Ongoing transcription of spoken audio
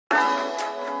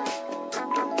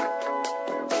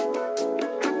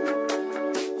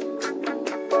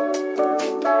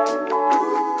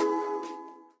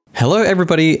Hello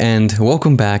everybody and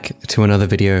welcome back to another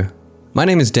video. My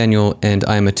name is Daniel and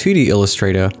I am a 2D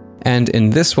illustrator, and in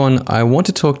this one I want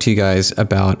to talk to you guys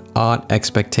about art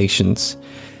expectations.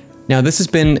 Now this has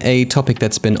been a topic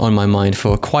that's been on my mind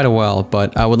for quite a while,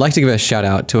 but I would like to give a shout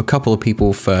out to a couple of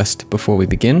people first before we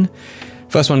begin.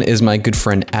 First one is my good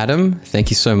friend Adam. Thank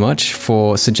you so much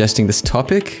for suggesting this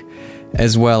topic,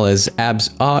 as well as Abs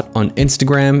Art on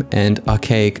Instagram and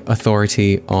Archaic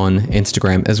Authority on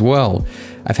Instagram as well.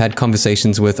 I've had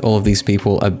conversations with all of these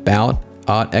people about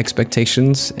art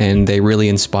expectations, and they really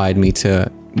inspired me to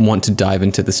want to dive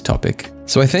into this topic.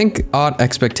 So I think art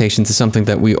expectations is something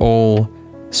that we all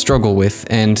struggle with,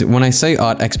 and when I say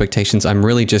art expectations, I'm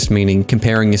really just meaning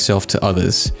comparing yourself to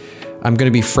others. I'm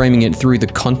going to be framing it through the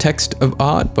context of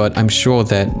art, but I'm sure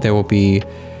that there will be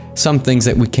some things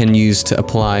that we can use to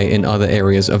apply in other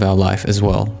areas of our life as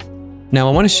well. Now,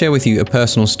 I want to share with you a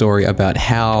personal story about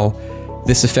how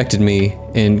this affected me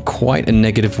in quite a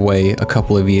negative way a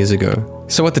couple of years ago.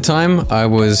 So at the time, I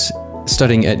was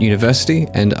studying at university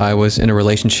and I was in a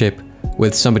relationship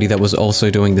with somebody that was also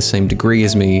doing the same degree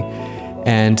as me.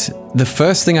 And the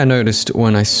first thing I noticed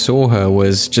when I saw her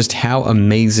was just how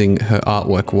amazing her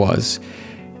artwork was.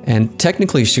 And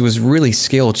technically, she was really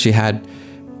skilled. She had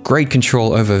great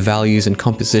control over values and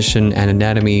composition and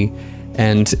anatomy,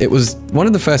 and it was one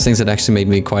of the first things that actually made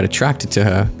me quite attracted to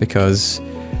her, because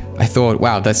I thought,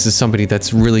 wow, this is somebody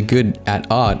that's really good at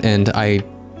art, and I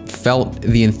felt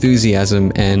the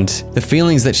enthusiasm and the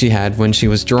feelings that she had when she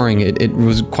was drawing. It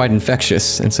was quite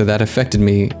infectious, and so that affected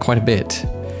me quite a bit.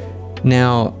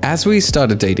 Now, as we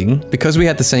started dating, because we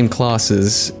had the same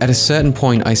classes, at a certain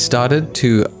point I started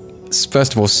to,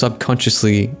 first of all,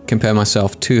 subconsciously compare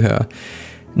myself to her.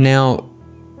 Now,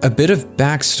 a bit of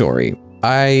backstory.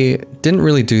 I didn't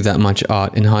really do that much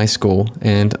art in high school,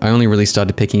 and I only really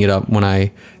started picking it up when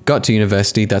I got to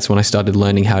university. That's when I started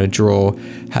learning how to draw,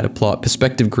 how to plot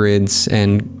perspective grids,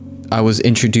 and I was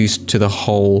introduced to the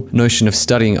whole notion of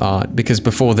studying art, because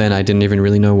before then I didn't even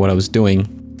really know what I was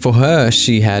doing. For her,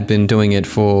 she had been doing it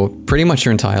for pretty much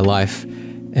her entire life,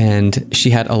 and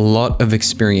she had a lot of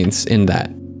experience in that.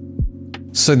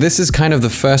 So this is kind of the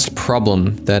first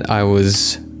problem that I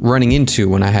was running into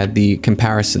when I had the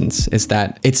comparisons, is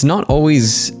that it's not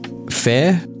always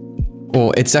fair,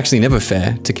 or it's actually never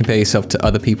fair, to compare yourself to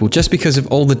other people just because of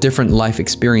all the different life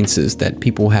experiences that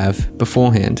people have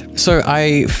beforehand. So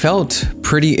I felt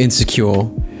pretty insecure,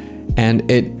 and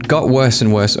it got worse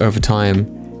and worse over time,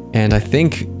 and I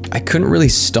think I couldn't really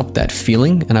stop that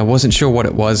feeling, and I wasn't sure what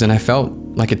it was, and I felt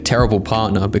like a terrible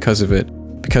partner because of it,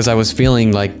 because I was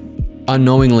feeling like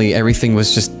unknowingly everything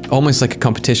was just almost like a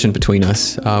competition between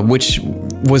us, which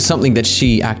was something that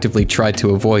she actively tried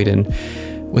to avoid and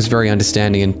was very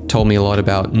understanding and told me a lot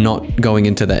about not going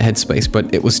into that headspace,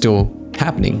 but it was still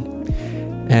happening.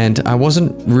 And I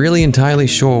wasn't really entirely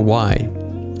sure why.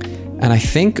 And I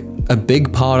think a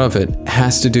big part of it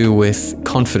has to do with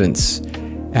confidence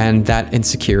and that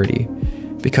insecurity,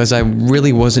 because I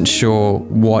really wasn't sure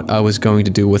what I was going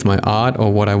to do with my art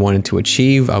or what I wanted to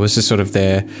achieve. I was just sort of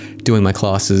there doing my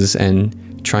classes and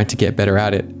trying to get better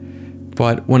at it.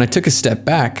 But when I took a step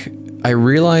back, I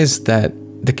realized that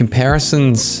the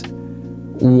comparisons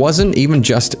wasn't even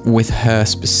just with her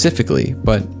specifically,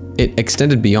 but it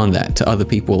extended beyond that to other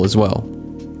people as well.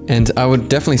 And I would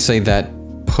definitely say that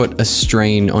put a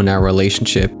strain on our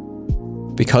relationship,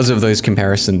 because of those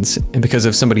comparisons, and because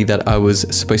of somebody that I was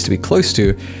supposed to be close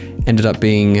to ended up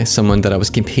being someone that I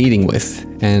was competing with.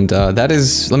 And that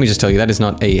is, let me just tell you, that is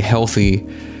not a healthy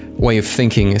way of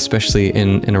thinking, especially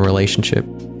in a relationship.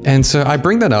 And so I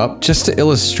bring that up just to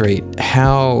illustrate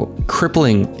how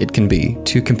crippling it can be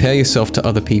to compare yourself to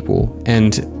other people,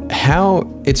 and how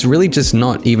it's really just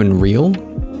not even real,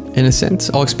 in a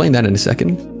sense. I'll explain that in a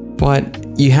second.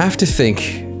 But you have to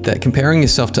think that comparing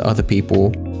yourself to other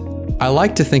people, I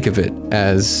like to think of it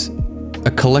as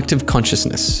a collective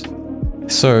consciousness.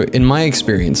 So in my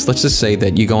experience, let's just say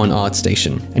that you go on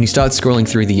ArtStation and you start scrolling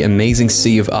through the amazing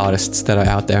sea of artists that are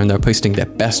out there and they're posting their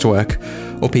best work,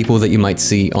 or people that you might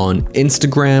see on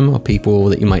Instagram, or people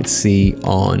that you might see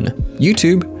on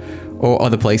YouTube or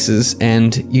other places,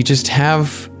 and you just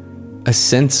have a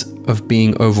sense of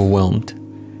being overwhelmed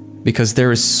because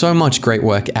there is so much great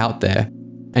work out there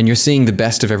and you're seeing the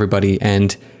best of everybody,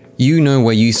 and you know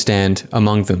where you stand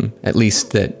among them, at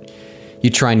least that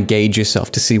you try and gauge yourself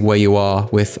to see where you are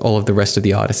with all of the rest of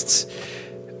the artists.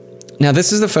 Now,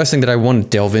 this is the first thing that I want to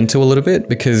delve into a little bit,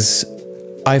 because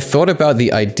I thought about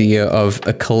the idea of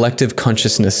a collective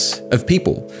consciousness of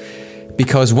people.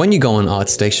 Because when you go on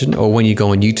ArtStation, or when you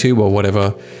go on YouTube, or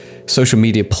whatever social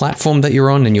media platform that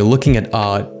you're on, and you're looking at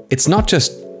art, it's not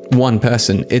just one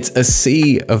person, it's a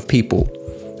sea of people.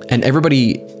 And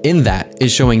everybody in that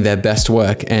is showing their best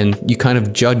work, and you kind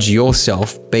of judge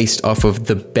yourself based off of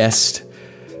the best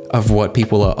of what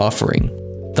people are offering.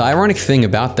 The ironic thing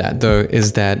about that, though,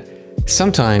 is that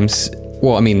sometimes,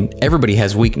 well, I mean, everybody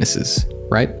has weaknesses,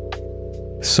 right?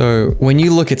 So when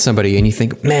you look at somebody and you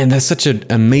think, man, that's such an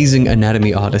amazing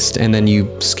anatomy artist, and then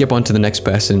you skip on to the next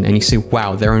person and you say,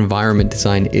 wow, their environment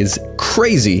design is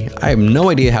crazy. I have no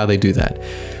idea how they do that.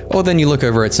 Or then you look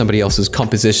over at somebody else's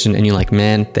composition and you're like,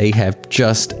 man, they have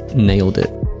just nailed it.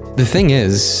 The thing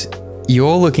is,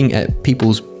 you're looking at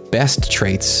people's best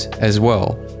traits as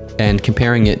well and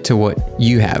comparing it to what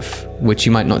you have, which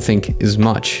you might not think is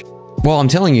much. Well, I'm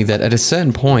telling you that at a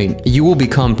certain point, you will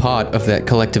become part of that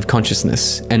collective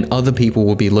consciousness, and other people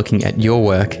will be looking at your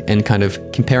work and kind of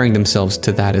comparing themselves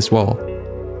to that as well.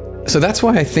 So that's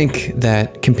why I think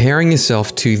that comparing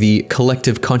yourself to the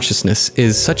collective consciousness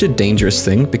is such a dangerous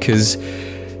thing, because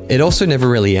it also never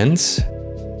really ends,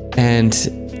 and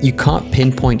you can't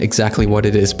pinpoint exactly what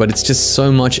it is, but it's just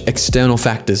so much external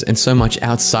factors and so much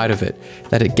outside of it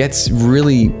that it gets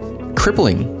really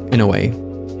crippling in a way.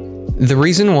 The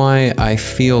reason why I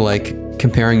feel like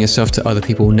comparing yourself to other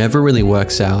people never really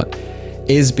works out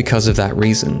is because of that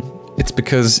reason. It's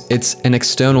because it's an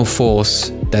external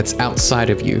force that's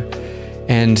outside of you.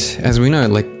 And as we know,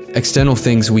 like external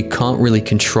things, we can't really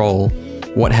control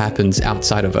what happens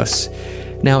outside of us.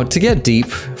 Now, to get deep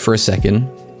for a second,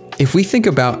 if we think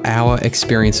about our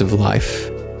experience of life,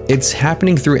 it's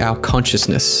happening through our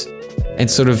consciousness and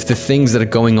sort of the things that are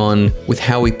going on with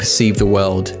how we perceive the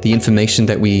world, the information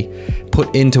that we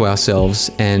put into ourselves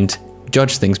and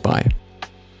judge things by.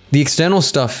 The external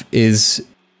stuff is,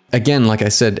 again, like I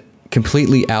said,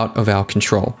 completely out of our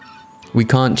control. We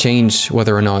can't change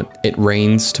whether or not it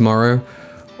rains tomorrow,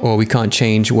 or we can't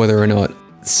change whether or not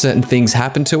certain things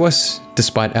happen to us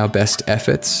despite our best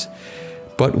efforts,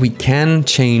 but we can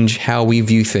change how we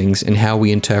view things and how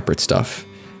we interpret stuff.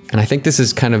 And I think this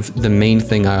is kind of the main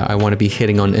thing I want to be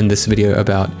hitting on in this video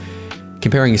about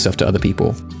comparing yourself to other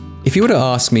people. If you were to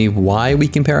ask me why we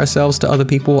compare ourselves to other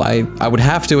people, I would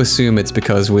have to assume it's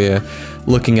because we're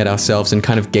looking at ourselves and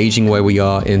kind of gauging where we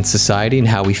are in society and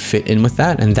how we fit in with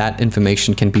that, and that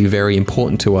information can be very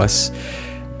important to us.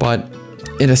 But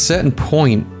at a certain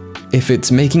point, if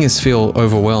it's making us feel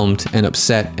overwhelmed and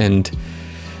upset and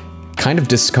kind of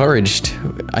discouraged,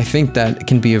 I think that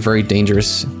can be a very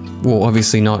dangerous, well,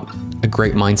 obviously not a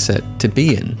great mindset to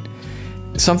be in.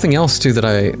 Something else too that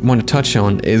I want to touch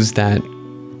on is that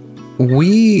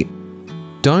we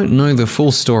don't know the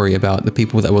full story about the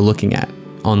people that we're looking at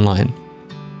online.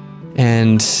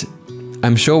 And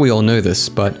I'm sure we all know this,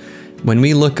 but when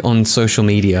we look on social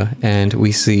media and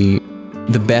we see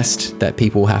the best that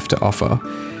people have to offer,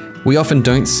 we often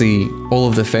don't see all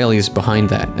of the failures behind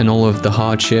that and all of the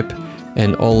hardship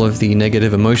and all of the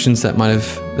negative emotions that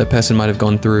that person might have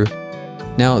gone through.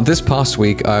 Now, this past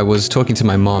week, I was talking to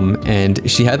my mom, and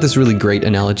she had this really great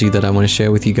analogy that I want to share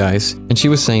with you guys. And she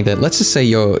was saying that, let's just say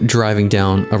you're driving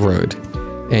down a road,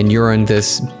 and you're in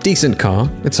this decent car.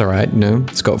 It's all right, you know,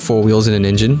 it's got 4 wheels and an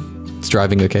engine. It's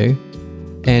driving okay.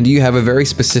 And you have a very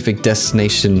specific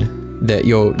destination that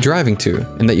you're driving to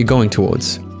and that you're going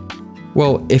towards.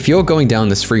 Well, if you're going down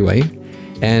this freeway,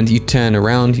 and you turn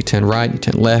around, you turn right, you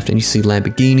turn left, and you see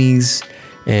Lamborghinis,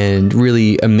 and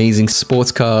really amazing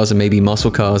sports cars and maybe muscle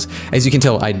cars. As you can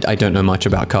tell, I don't know much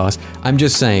about cars. I'm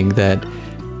just saying that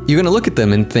you're gonna look at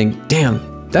them and think,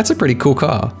 damn, that's a pretty cool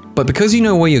car. But because you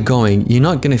know where you're going, you're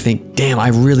not gonna think, damn, I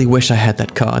really wish I had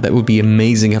that car. That would be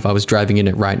amazing if I was driving in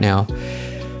it right now.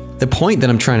 The point that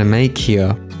I'm trying to make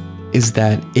here is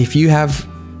that if you have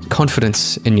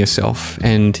confidence in yourself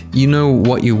and you know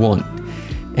what you want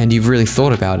and you've really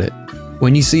thought about it,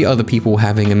 when you see other people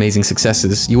having amazing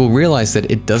successes, you will realize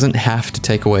that it doesn't have to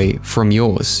take away from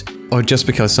yours. Or just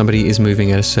because somebody is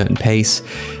moving at a certain pace,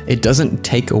 it doesn't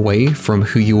take away from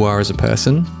who you are as a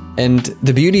person. And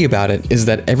the beauty about it is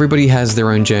that everybody has their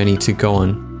own journey to go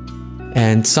on.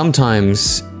 And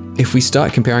sometimes, if we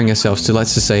start comparing ourselves to,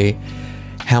 let's just say,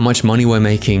 how much money we're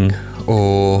making,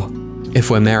 or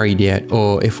if we're married yet,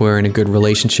 or if we're in a good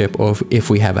relationship, or if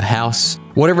we have a house,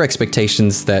 whatever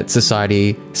expectations that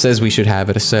society says we should have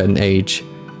at a certain age,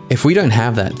 if we don't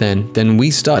have that, then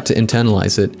we start to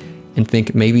internalize it and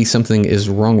think maybe something is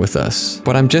wrong with us.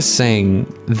 But I'm just saying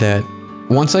that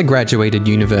once I graduated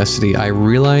university, I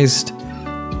realized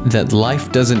that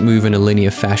life doesn't move in a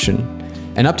linear fashion.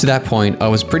 And up to that point, I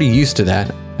was pretty used to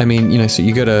that. I mean, you know, so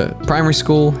you go to primary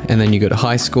school, and then you go to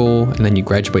high school, and then you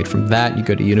graduate from that, you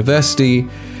go to university,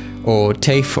 or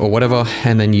TAFE or whatever,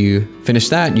 and then you finish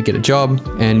that, you get a job,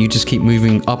 and you just keep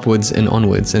moving upwards and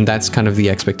onwards. And that's kind of the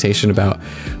expectation about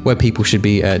where people should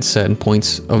be at certain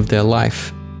points of their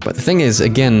life. But the thing is,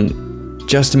 again,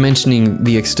 just mentioning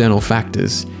the external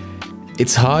factors,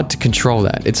 it's hard to control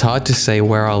that. It's hard to say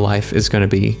where our life is going to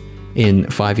be in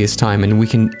 5 years' time, and we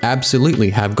can absolutely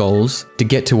have goals to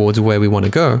get towards where we want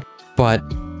to go. But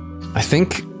I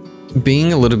think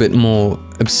being a little bit more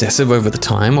obsessive over the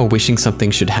time, or wishing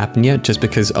something should happen yet just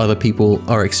because other people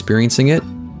are experiencing it,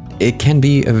 it can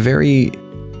be a very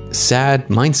sad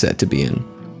mindset to be in.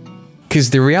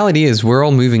 Because the reality is we're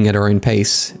all moving at our own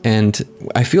pace, and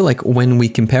I feel like when we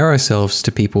compare ourselves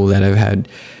to people that have had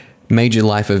major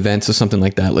life events or something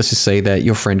like that, let's just say that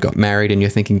your friend got married and you're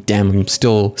thinking, damn, I'm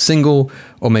still single,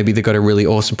 or maybe they got a really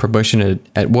awesome promotion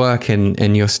at work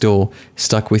and you're still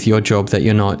stuck with your job that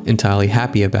you're not entirely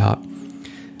happy about.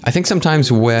 I think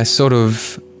sometimes we're sort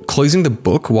of closing the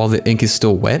book while the ink is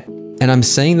still wet. And I'm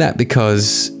saying that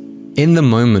because in the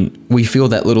moment we feel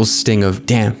that little sting of,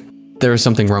 damn, there is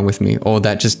something wrong with me, or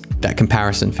that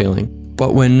comparison feeling.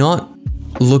 But we're not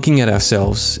looking at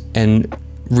ourselves and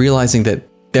realizing that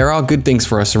there are good things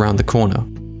for us around the corner,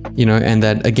 you know, and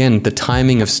that, again, the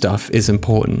timing of stuff is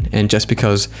important. And just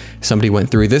because somebody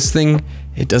went through this thing,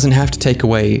 it doesn't have to take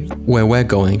away where we're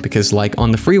going, because like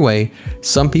on the freeway,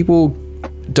 some people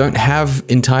don't have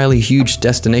entirely huge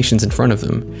destinations in front of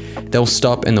them. They'll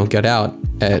stop and they'll get out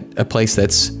at a place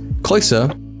that's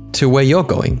closer to where you're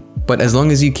going. But as long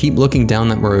as you keep looking down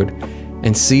that road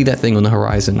and see that thing on the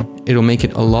horizon, it'll make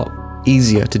it a lot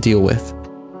easier to deal with.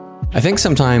 I think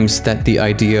sometimes that the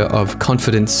idea of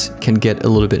confidence can get a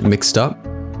little bit mixed up,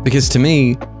 because to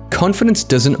me, confidence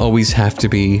doesn't always have to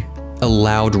be a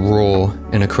loud roar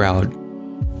in a crowd.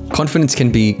 Confidence can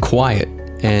be quiet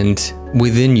and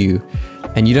within you,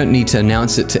 and you don't need to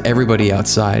announce it to everybody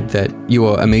outside that you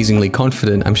are amazingly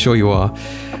confident. I'm sure you are,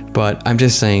 but I'm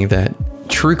just saying that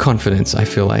true confidence, I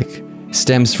feel like,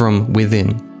 stems from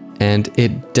within, and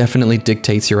it definitely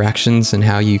dictates your actions and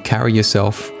how you carry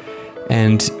yourself.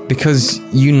 And because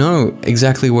you know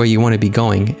exactly where you want to be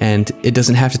going, and it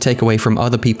doesn't have to take away from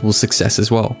other people's success as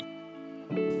well.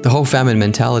 The whole famine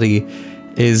mentality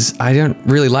is, I don't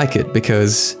really like it,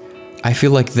 because I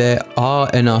feel like there are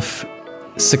enough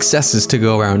successes to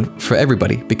go around for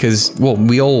everybody. Because, well,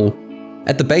 we all,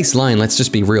 at the baseline, let's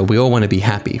just be real, we all want to be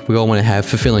happy. We all want to have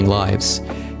fulfilling lives.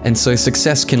 And so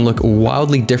success can look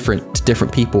wildly different to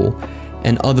different people,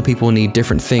 and other people need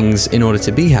different things in order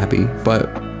to be happy.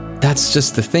 But that's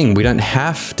just the thing. We don't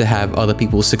have to have other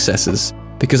people's successes,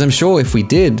 because I'm sure if we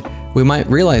did, we might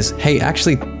realize, hey,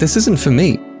 actually, this isn't for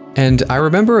me. And I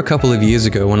remember a couple of years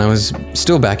ago when I was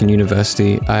still back in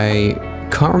university, I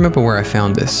can't remember where I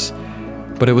found this,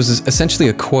 but it was essentially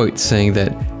a quote saying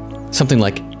that something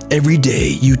like, every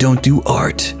day you don't do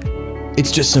art,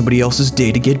 it's just somebody else's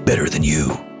day to get better than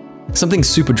you. Something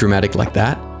super dramatic like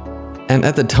that. And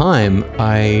at the time,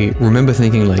 I remember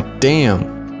thinking like, damn,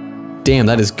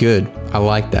 that is good. I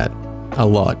like that a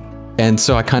lot. And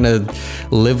so I kind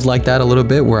of lived like that a little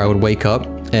bit, where I would wake up,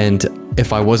 and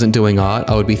if I wasn't doing art,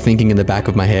 I would be thinking in the back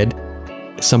of my head,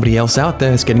 somebody else out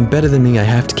there is getting better than me. I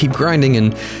have to keep grinding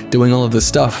and doing all of this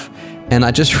stuff. And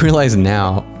I just realized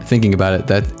now, thinking about it,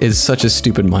 that is such a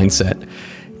stupid mindset.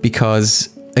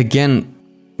 Because again,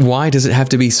 why does it have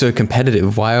to be so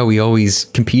competitive? Why are we always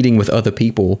competing with other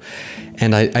people?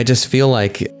 And I just feel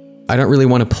like I don't really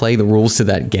want to play the rules to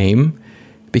that game,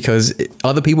 because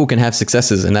other people can have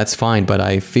successes and that's fine. But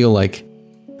I feel like,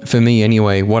 for me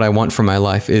anyway, what I want from my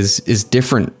life is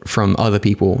different from other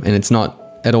people, and it's not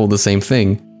at all the same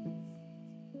thing.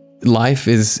 Life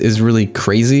is really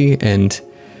crazy, and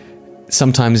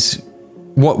sometimes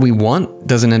what we want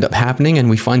doesn't end up happening, and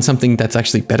we find something that's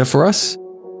actually better for us.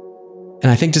 And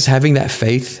I think just having that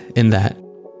faith in that,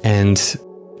 and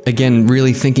again,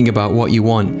 really thinking about what you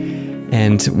want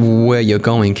and where you're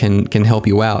going can help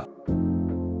you out.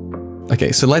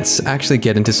 Okay, so let's actually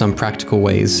get into some practical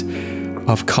ways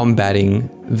of combating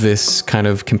this kind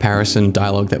of comparison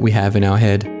dialogue that we have in our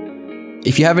head.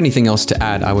 If you have anything else to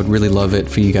add, I would really love it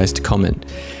for you guys to comment.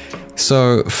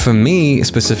 So for me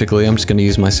specifically, I'm just going to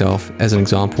use myself as an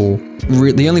example.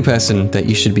 The only person that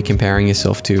you should be comparing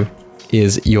yourself to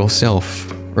is yourself,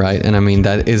 right? And I mean,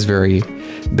 that is very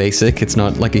basic. It's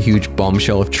not like a huge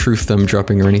bombshell of truth I'm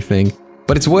dropping or anything,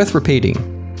 but it's worth repeating,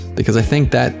 because I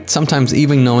think that sometimes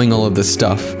even knowing all of this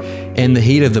stuff, in the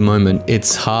heat of the moment,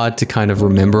 it's hard to kind of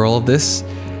remember all of this,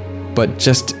 but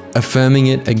just affirming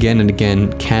it again and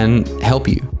again can help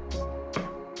you.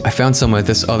 I found somewhere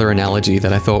this other analogy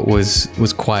that I thought was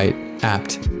quite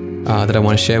apt, that I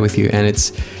want to share with you, and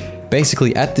it's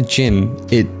basically at the gym,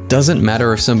 it doesn't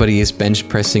matter if somebody is bench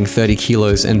pressing 30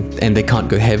 kilos and they can't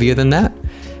go heavier than that,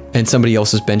 and somebody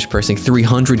else is bench pressing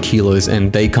 300 kilos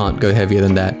and they can't go heavier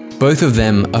than that. Both of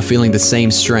them are feeling the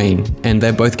same strain and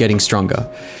they're both getting stronger.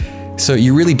 So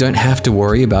you really don't have to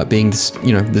worry about being,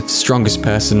 the strongest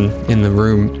person in the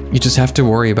room. You just have to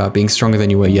worry about being stronger than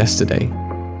you were yesterday.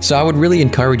 So I would really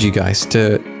encourage you guys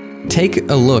to take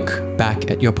a look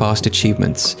back at your past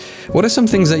achievements. What are some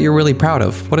things that you're really proud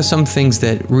of? What are some things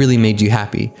that really made you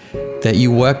happy, that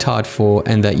you worked hard for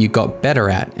and that you got better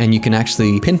at, and you can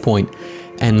actually pinpoint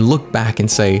and look back and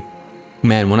say,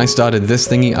 man, when I started this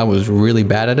thingy, I was really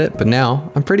bad at it, but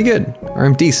now I'm pretty good, or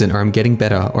I'm decent, or I'm getting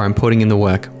better, or I'm putting in the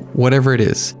work, whatever it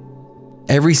is.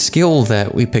 Every skill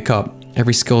that we pick up,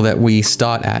 every skill that we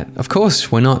start at, of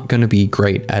course, we're not going to be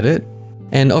great at it.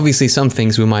 And obviously some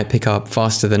things we might pick up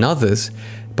faster than others,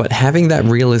 but having that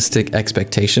realistic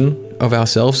expectation of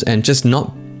ourselves and just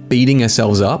not beating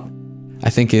ourselves up, I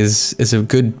think is a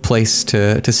good place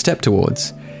to step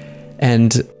towards.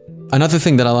 And another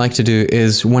thing that I like to do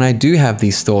is when I do have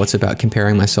these thoughts about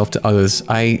comparing myself to others,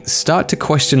 I start to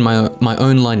question my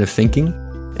own line of thinking,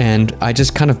 and I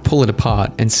just kind of pull it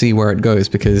apart and see where it goes.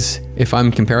 Because if I'm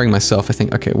comparing myself, I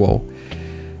think, okay, well,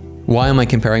 why am I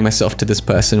comparing myself to this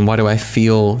person? Why do I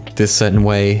feel this certain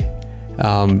way?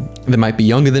 They might be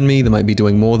younger than me, they might be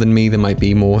doing more than me, they might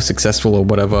be more successful or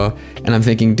whatever. And I'm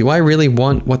thinking, do I really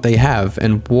want what they have?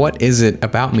 And what is it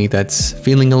about me that's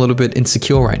feeling a little bit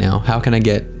insecure right now? How can I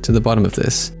get to the bottom of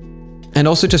this? And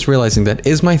also just realizing that,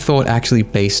 is my thought actually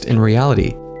based in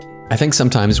reality? I think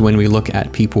sometimes when we look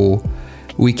at people,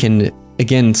 we can,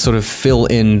 again, sort of fill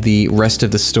in the rest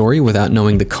of the story without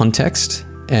knowing the context.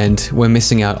 And we're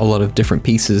missing out a lot of different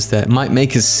pieces that might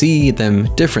make us see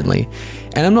them differently.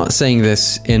 And I'm not saying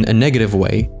this in a negative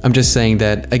way. I'm just saying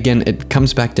that, again, it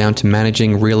comes back down to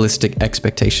managing realistic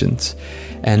expectations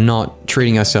and not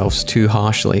treating ourselves too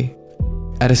harshly.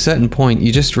 At a certain point,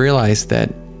 you just realize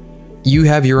that you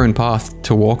have your own path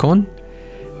to walk on,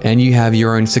 and you have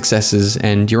your own successes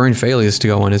and your own failures to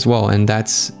go on as well. And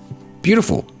that's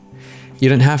beautiful. You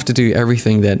don't have to do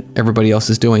everything that everybody else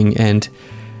is doing. And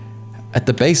at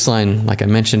the baseline, like I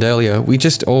mentioned earlier, we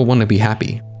just all want to be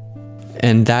happy.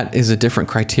 And that is a different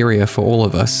criteria for all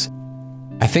of us.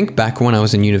 I think back when I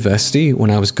was in university,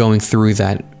 when I was going through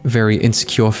that very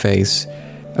insecure phase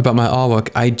about my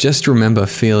artwork, I just remember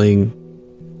feeling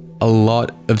a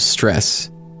lot of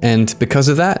stress. And because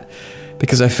of that,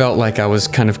 because I felt like I was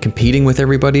kind of competing with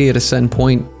everybody at a certain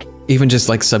point, even just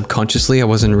like subconsciously, I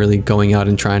wasn't really going out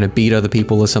and trying to beat other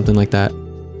people or something like that.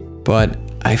 But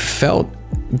I felt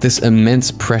this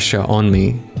immense pressure on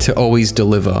me to always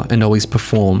deliver and always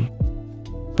perform.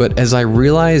 But as I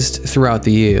realized throughout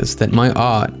the years that my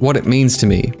art, what it means to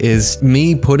me, is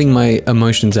me putting my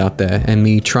emotions out there and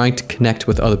me trying to connect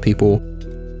with other people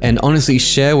and honestly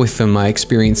share with them my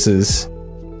experiences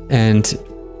and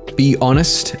be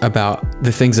honest about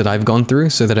the things that I've gone through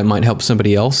so that it might help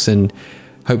somebody else and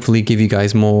hopefully give you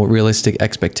guys more realistic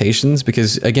expectations.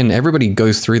 Because again, everybody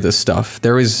goes through this stuff.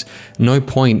 There is no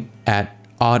point at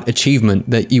art achievement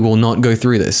that you will not go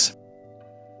through this.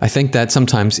 I think that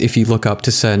sometimes if you look up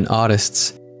to certain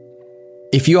artists,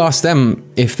 if you ask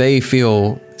them if they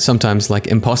feel sometimes like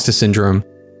imposter syndrome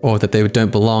or that they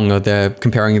don't belong or they're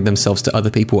comparing themselves to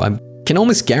other people, I can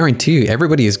almost guarantee you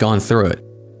everybody has gone through it.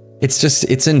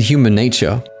 It's in human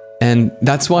nature. And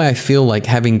that's why I feel like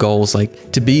having goals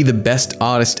like to be the best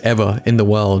artist ever in the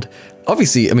world.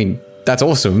 Obviously, I mean, that's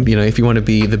awesome. You know, if you want to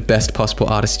be the best possible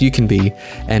artist you can be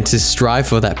and to strive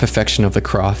for that perfection of the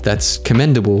craft, that's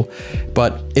commendable.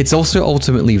 But it's also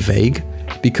ultimately vague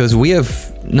because we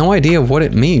have no idea what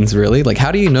it means really. Like,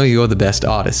 how do you know you're the best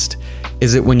artist?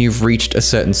 Is it when you've reached a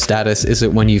certain status? Is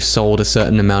it when you've sold a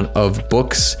certain amount of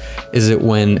books? Is it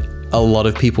when a lot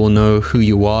of people know who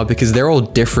you are? Because they're all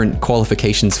different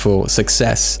qualifications for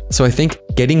success. So I think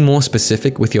getting more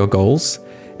specific with your goals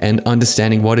and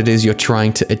understanding what it is you're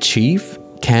trying to achieve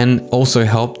can also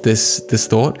help this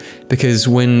thought. Because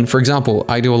when, for example,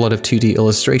 I do a lot of 2D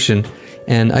illustration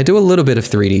and I do a little bit of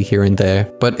 3D here and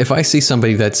there, but if I see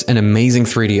somebody that's an amazing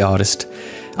 3D artist,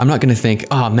 I'm not going to think,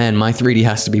 oh man, my 3D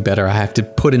has to be better. I have to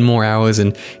put in more hours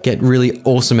and get really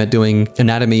awesome at doing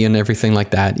anatomy and everything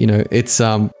like that. You know,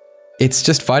 it's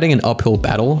just fighting an uphill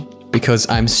battle because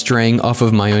I'm straying off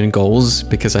of my own goals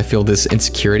because I feel this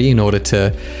insecurity in order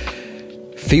to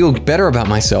feel better about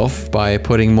myself by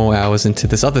putting more hours into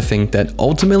this other thing that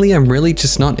ultimately I'm really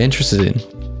just not interested in.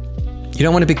 You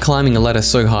don't want to be climbing a ladder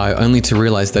so high only to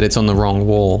realize that it's on the wrong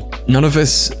wall. None of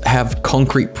us have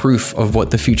concrete proof of what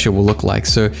the future will look like.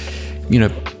 So, you know,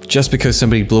 just because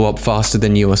somebody blew up faster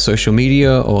than you on social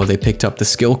media or they picked up the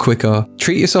skill quicker,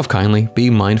 treat yourself kindly, be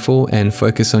mindful and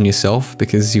focus on yourself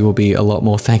because you will be a lot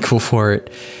more thankful for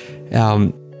it.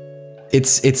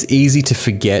 It's easy to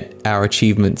forget our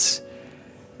achievements,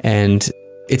 and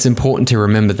it's important to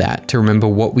remember that, to remember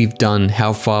what we've done,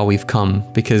 how far we've come,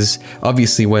 because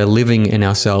obviously we're living in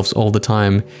ourselves all the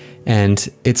time and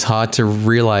it's hard to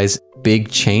realize big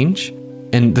change.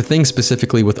 And the thing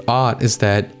specifically with art is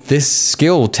that this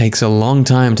skill takes a long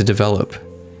time to develop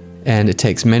and it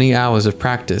takes many hours of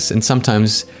practice. And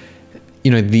sometimes,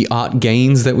 you know, the art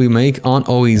gains that we make aren't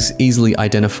always easily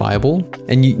identifiable.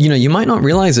 And you might not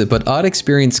realize it, but art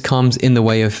experience comes in the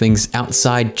way of things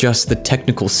outside just the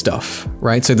technical stuff,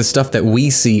 right? So the stuff that we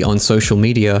see on social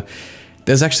media,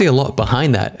 there's actually a lot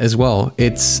behind that as well.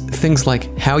 It's things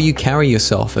like how you carry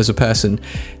yourself as a person,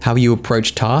 how you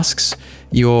approach tasks,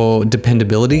 your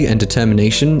dependability and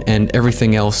determination and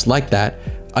everything else like that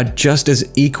are just as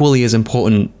equally as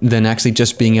important than actually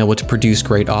just being able to produce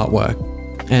great artwork.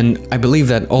 And I believe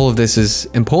that all of this is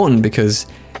important because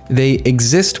they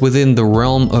exist within the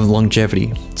realm of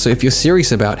longevity. So if you're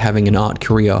serious about having an art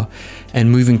career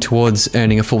and moving towards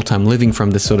earning a full-time living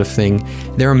from this sort of thing,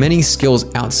 there are many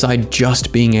skills outside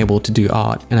just being able to do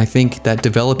art. And I think that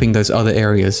developing those other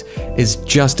areas is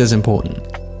just as important.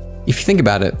 If you think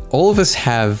about it, all of us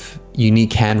have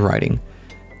unique handwriting.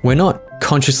 We're not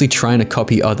consciously trying to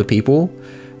copy other people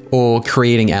or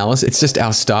creating ours. It's just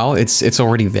our style. It's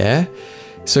already there.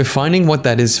 So finding what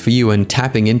that is for you and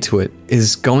tapping into it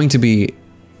is going to be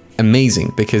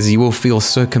amazing because you will feel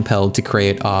so compelled to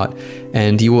create art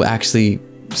and you will actually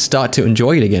start to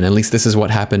enjoy it again. At least this is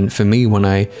what happened for me when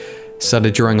I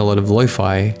started drawing a lot of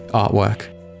lo-fi artwork.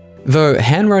 Though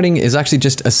handwriting is actually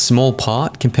just a small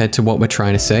part compared to what we're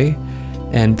trying to say,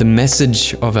 and the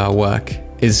message of our work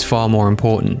is far more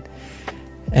important.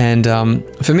 And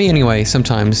for me anyway,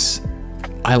 sometimes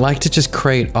I like to just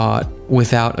create art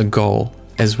without a goal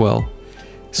as well.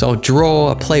 So I'll draw,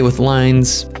 I'll play with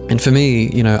lines, and for me,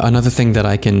 you know, another thing that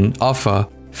I can offer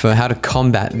for how to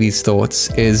combat these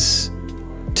thoughts is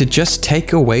to just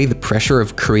take away the pressure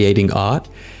of creating art.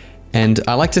 And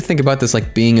I like to think about this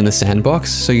like being in the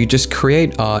sandbox. So you just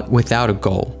create art without a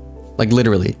goal, like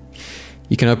literally.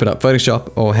 You can open up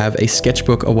Photoshop or have a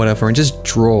sketchbook or whatever and just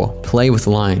draw, play with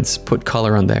lines, put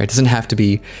color on there. It doesn't have to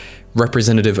be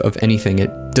representative of anything. It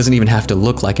doesn't even have to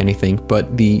look like anything,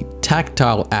 but the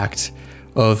tactile act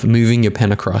of moving your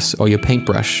pen across or your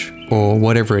paintbrush or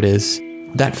whatever it is,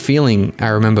 that feeling I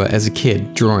remember as a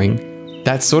kid drawing,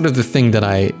 that's sort of the thing that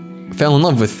I fell in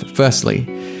love with firstly.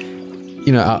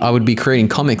 You know, I would be creating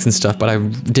comics and stuff, but I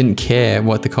didn't care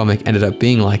what the comic ended up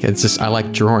being like. It's just, I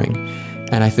like drawing.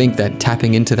 And I think that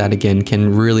tapping into that again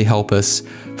can really help us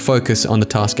focus on the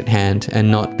task at hand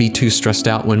and not be too stressed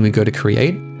out when we go to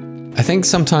create. I think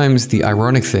sometimes the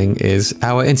ironic thing is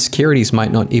our insecurities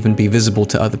might not even be visible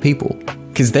to other people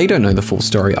because they don't know the full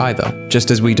story either,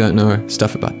 just as we don't know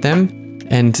stuff about them.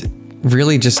 And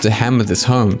really just to hammer this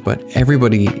home, but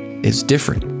everybody is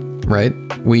different, right?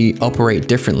 We operate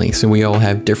differently, so we all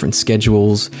have different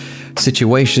schedules,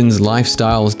 situations,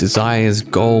 lifestyles, desires,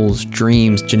 goals,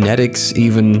 dreams, genetics,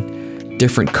 even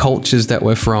different cultures that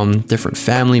we're from, different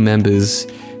family members,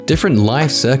 different life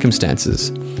circumstances.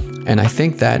 And I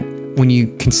think that when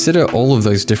you consider all of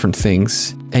those different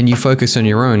things and you focus on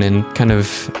your own and kind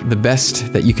of the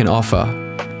best that you can offer,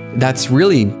 that's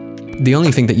really the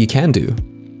only thing that you can do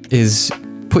is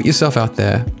put yourself out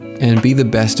there and be the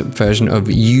best version of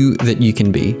you that you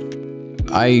can be.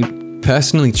 I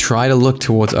personally try to look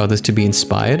towards others to be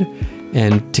inspired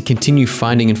and to continue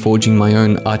finding and forging my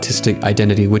own artistic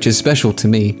identity, which is special to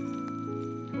me.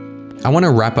 I want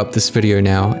to wrap up this video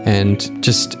now and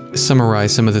just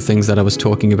summarize some of the things that I was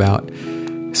talking about.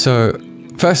 So,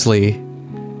 firstly,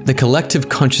 the collective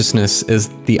consciousness is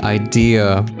the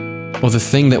idea or the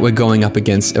thing that we're going up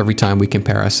against every time we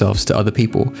compare ourselves to other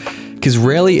people. Because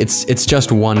rarely it's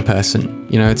just one person.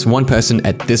 You know, it's one person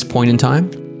at this point in time,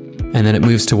 and then it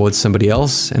moves towards somebody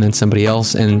else, and then somebody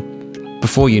else, and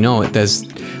before you know it, there's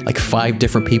like 5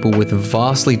 different people with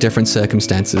vastly different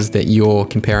circumstances that you're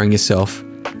comparing yourself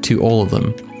to all of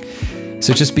them.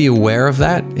 So just be aware of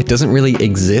that. It doesn't really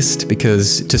exist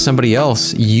because to somebody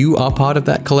else, you are part of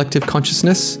that collective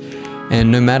consciousness.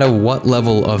 And no matter what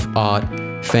level of art,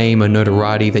 fame, or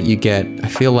notoriety that you get, I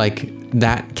feel like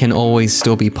that can always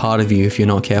still be part of you if you're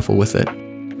not careful with it.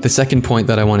 The second point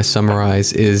that I want to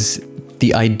summarize is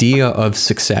the idea of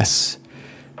success.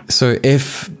 So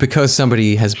if because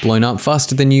somebody has blown up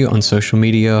faster than you on social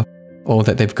media, or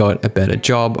that they've got a better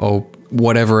job, or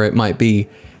whatever it might be,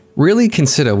 really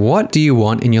consider, what do you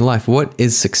want in your life? What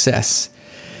is success?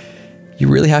 you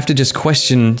really have to just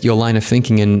question your line of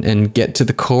thinking and get to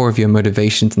the core of your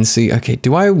motivations and see, okay,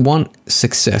 do I want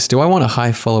success? Do I want a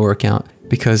high follower account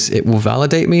because it will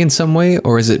validate me in some way?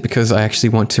 Or is it because I actually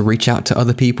want to reach out to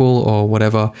other people or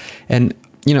whatever? And,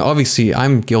 you know, obviously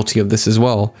I'm guilty of this as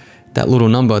well. That little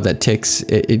number that ticks,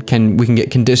 we can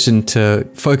get conditioned to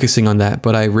focusing on that.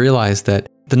 But I realized that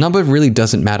the number really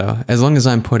doesn't matter as long as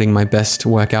I'm putting my best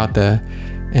work out there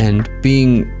and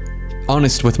being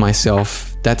honest with myself.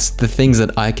 That's the things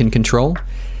that I can control.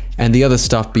 And the other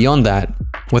stuff beyond that,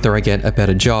 whether I get a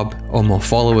better job or more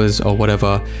followers or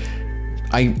whatever,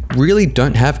 I really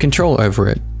don't have control over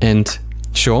it. And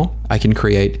sure, I can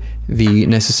create the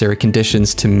necessary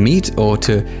conditions to meet or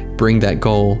to bring that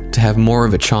goal to have more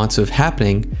of a chance of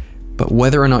happening, but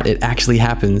whether or not it actually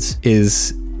happens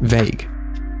is vague.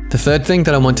 The third thing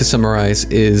that I want to summarize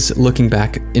is looking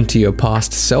back into your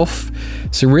past self.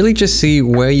 So really just see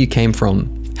where you came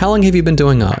from. How long have you been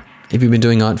doing art? Have you been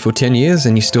doing art for 10 years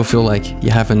and you still feel like you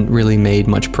haven't really made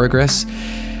much progress?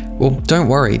 Well, don't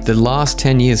worry, the last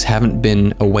 10 years haven't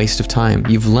been a waste of time.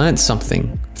 You've learned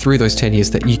something through those 10 years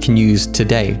that you can use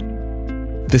today.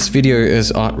 This video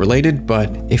is art related, but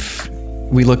if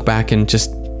we look back in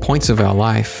just points of our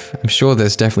life, I'm sure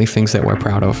there's definitely things that we're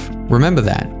proud of. Remember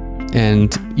that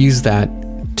and use that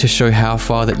to show how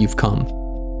far that you've come.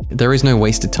 There is no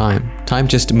wasted time. Time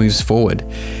just moves forward.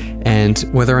 And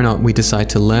whether or not we decide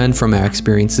to learn from our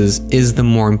experiences is the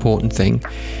more important thing.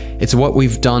 It's what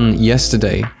we've done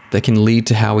yesterday that can lead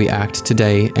to how we act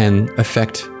today and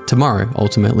affect tomorrow,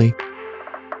 ultimately.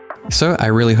 So I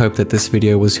really hope that this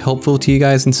video was helpful to you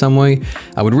guys in some way.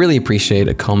 I would really appreciate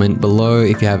a comment below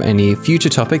if you have any future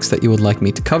topics that you would like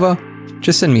me to cover.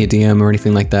 Just send me a DM or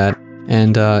anything like that.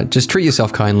 And just treat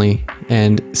yourself kindly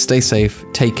and stay safe.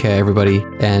 Take care, everybody,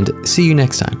 and see you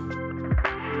next time.